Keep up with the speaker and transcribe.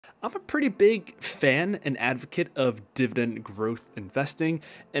I'm a pretty big fan and advocate of dividend growth investing,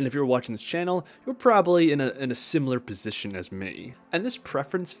 and if you're watching this channel, you're probably in a similar position as me. And this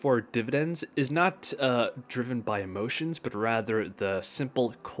preference for dividends is not driven by emotions, but rather the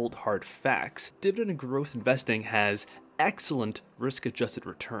simple cold hard facts. Dividend growth investing has excellent risk-adjusted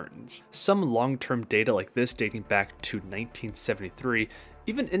returns. Some long-term data like this dating back to 1973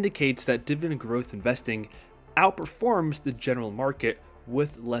 even indicates that dividend growth investing outperforms the general market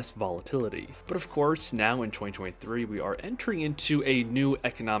with less volatility. But of course, now in 2023, we are entering into a new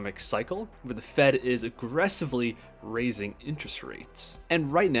economic cycle where the Fed is aggressively raising interest rates.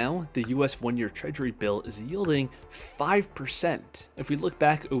 And right now, the US one-year Treasury bill is yielding 5%. If we look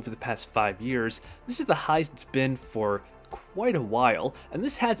back over the past 5 years, this is the highest it's been for quite a while, and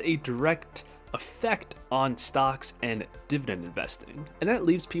this has a direct effect on stocks and dividend investing. And that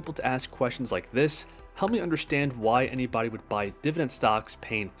leaves people to ask questions like this. Help me understand why anybody would buy dividend stocks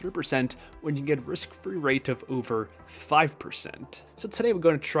paying 3% when you get a risk-free rate of over 5%. So today we're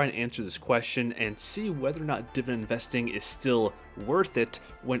going to try and answer this question and see whether or not dividend investing is still worth it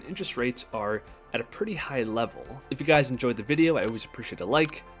when interest rates are at a pretty high level. If you guys enjoyed the video, I always appreciate a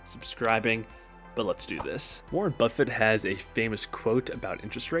like, subscribing, but let's do this. Warren Buffett has a famous quote about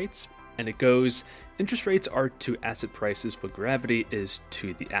interest rates, and it goes, "Interest rates are to asset prices what gravity is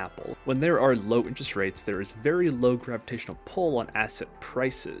to the apple." When there are low interest rates, there is very low gravitational pull on asset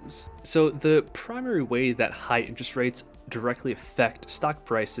prices. So the primary way that high interest rates directly affect stock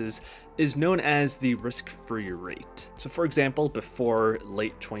prices is known as the risk-free rate. So for example, before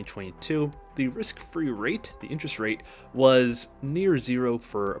late 2022, the risk-free rate, the interest rate, was near zero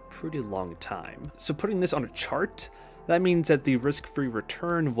for a pretty long time. So putting this on a chart, that means that the risk-free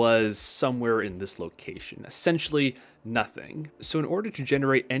return was somewhere in this location, essentially nothing. So in order to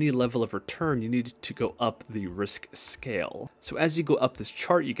generate any level of return, you need to go up the risk scale. So as you go up this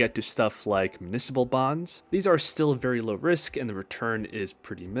chart, you get to stuff like municipal bonds. These are still very low risk and the return is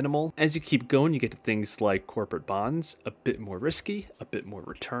pretty minimal. As you keep going, you get to things like corporate bonds, a bit more risky, a bit more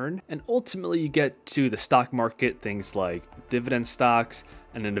return. And ultimately you get to the stock market, things like dividend stocks,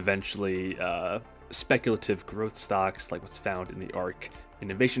 and then eventually speculative growth stocks like what's found in the ARK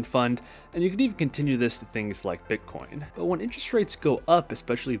Innovation Fund, and you can even continue this to things like Bitcoin. But when interest rates go up,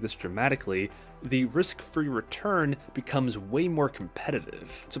 especially this dramatically, the risk-free return becomes way more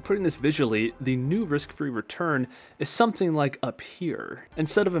competitive. So putting this visually, the new risk-free return is something like up here.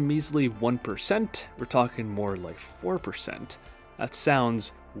 Instead of a measly 1%, we're talking more like 4%. That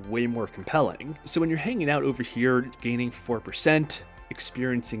sounds way more compelling. So when you're hanging out over here, gaining 4%,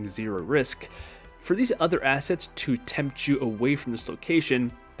 experiencing zero risk, for these other assets to tempt you away from this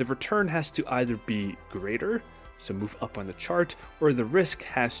location, the return has to either be greater, so move up on the chart, or the risk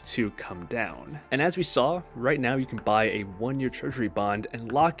has to come down. And as we saw, right now you can buy a one-year Treasury bond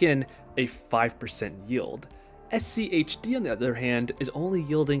and lock in a 5% yield. SCHD, on the other hand, is only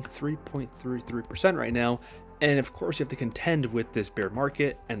yielding 3.33% right now, and of course you have to contend with this bear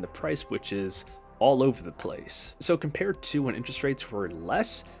market and the price, which is all over the place. So compared to when interest rates were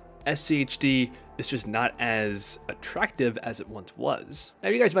less, SCHD is just not as attractive as it once was. Now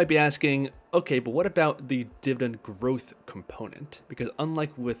you guys might be asking, okay, but what about the dividend growth component? Because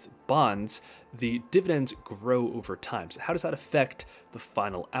unlike with bonds, the dividends grow over time. So how does that affect the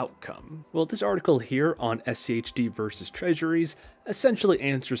final outcome? Well, this article here on SCHD versus treasuries essentially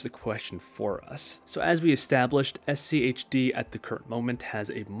answers the question for us. So as we established, SCHD at the current moment has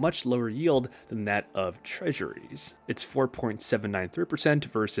a much lower yield than that of treasuries. It's 4.793%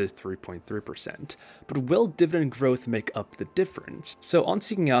 versus 3.3%. But will dividend growth make up the difference? So on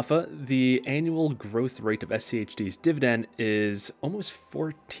Seeking Alpha, the annual growth rate of SCHD's dividend is almost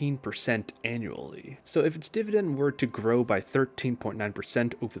 14% annually. So if its dividend were to grow by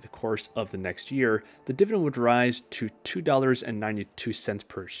 13.9% over the course of the next year, the dividend would rise to $2.92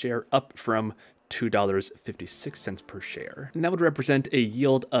 per share, up from $2.56 per share. And that would represent a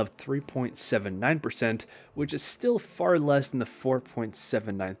yield of 3.79%, which is still far less than the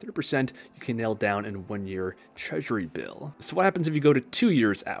 4.793% you can nail down in a one-year Treasury bill. So what happens if you go to 2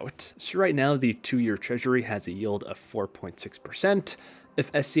 years out? So right now, the 2-year Treasury has a yield of 4.6%. If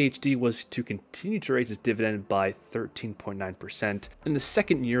SCHD was to continue to raise its dividend by 13.9%, in the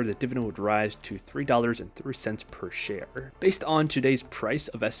second year, the dividend would rise to $3.03 per share. Based on today's price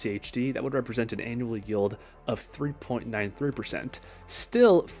of SCHD, that would represent an annual yield of 3.93%,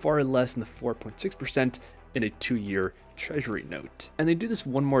 still far less than the 4.6% in a 2-year Treasury note. And they do this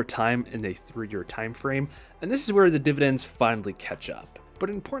one more time in a 3-year time frame, and this is where the dividends finally catch up. But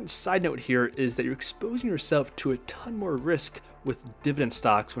an important side note here is that you're exposing yourself to a ton more risk with dividend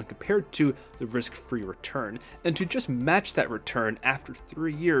stocks when compared to the risk-free return. And to just match that return after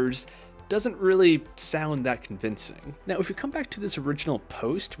 3 years doesn't really sound that convincing. Now, if you come back to this original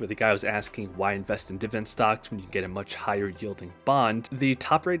post where the guy was asking why invest in dividend stocks when you get a much higher yielding bond, the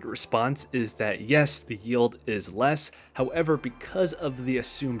top rated response is that yes, the yield is less. However, because of the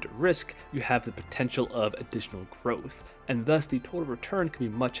assumed risk, you have the potential of additional growth, and thus the total return can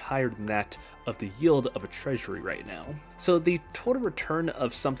be much higher than that of the yield of a treasury right now. So the total return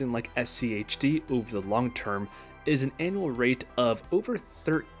of something like SCHD over the long term is an annual rate of over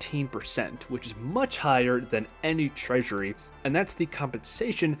 13%, which is much higher than any treasury, and that's the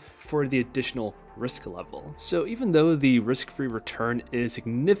compensation for the additional risk level. So even though the risk-free return is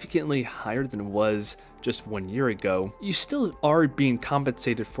significantly higher than it was just 1 year ago, you still are being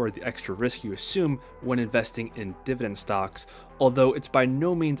compensated for the extra risk you assume when investing in dividend stocks, although it's by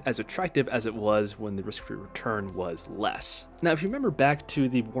no means as attractive as it was when the risk-free return was less. Now, if you remember back to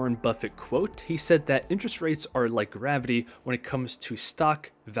the Warren Buffett quote, he said that interest rates are like gravity when it comes to stock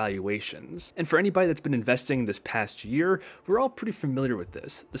valuations. And for anybody that's been investing this past year, we're all pretty familiar with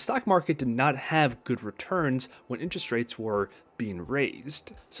this. The stock market did not have good returns when interest rates were being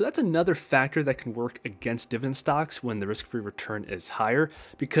raised. So that's another factor that can work against dividend stocks when the risk-free return is higher,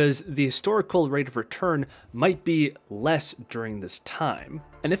 because the historical rate of return might be less during this time.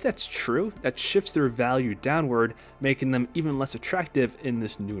 And if that's true, that shifts their value downward, making them even less attractive in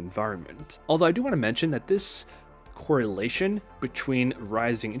this new environment. Although I do want to mention that this correlation between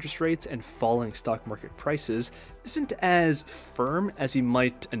rising interest rates and falling stock market prices isn't as firm as you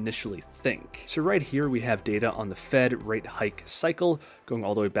might initially think. So right here we have data on the Fed rate hike cycle going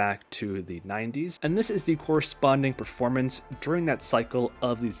all the way back to the 90s, and this is the corresponding performance during that cycle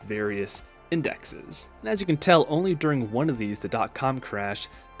of these various indexes. And as you can tell, only during one of these, the dot-com crash,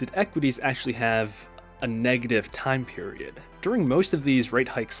 did equities actually have a negative time period. During most of these rate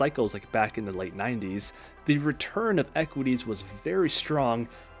hike cycles, like back in the late 90s, the return of equities was very strong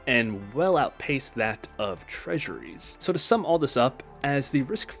and well outpaced that of treasuries. So to sum all this up, as the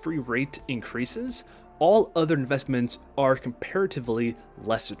risk-free rate increases, all other investments are comparatively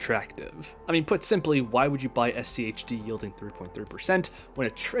less attractive. I mean, put simply, why would you buy SCHD yielding 3.3% when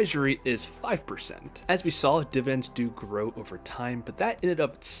a treasury is 5%? As we saw, dividends do grow over time, but that in and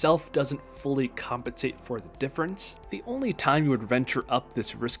of itself doesn't fully compensate for the difference. The only time you would venture up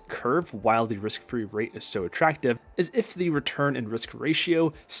this risk curve while the risk-free rate is so attractive is if the return and risk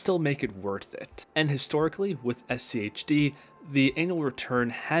ratio still make it worth it. And historically, with SCHD, the annual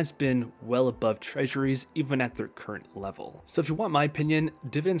return has been well above treasuries even at their current level. So if you want my opinion,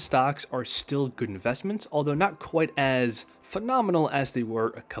 dividend stocks are still good investments, although not quite as phenomenal as they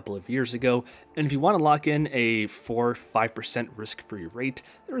were a couple of years ago. And if you want to lock in a 4-5% risk-free rate,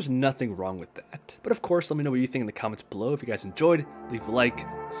 there is nothing wrong with that. But of course, let me know what you think in the comments below. If you guys enjoyed, leave a like,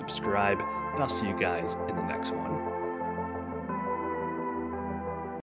 subscribe, and I'll see you guys in the next one.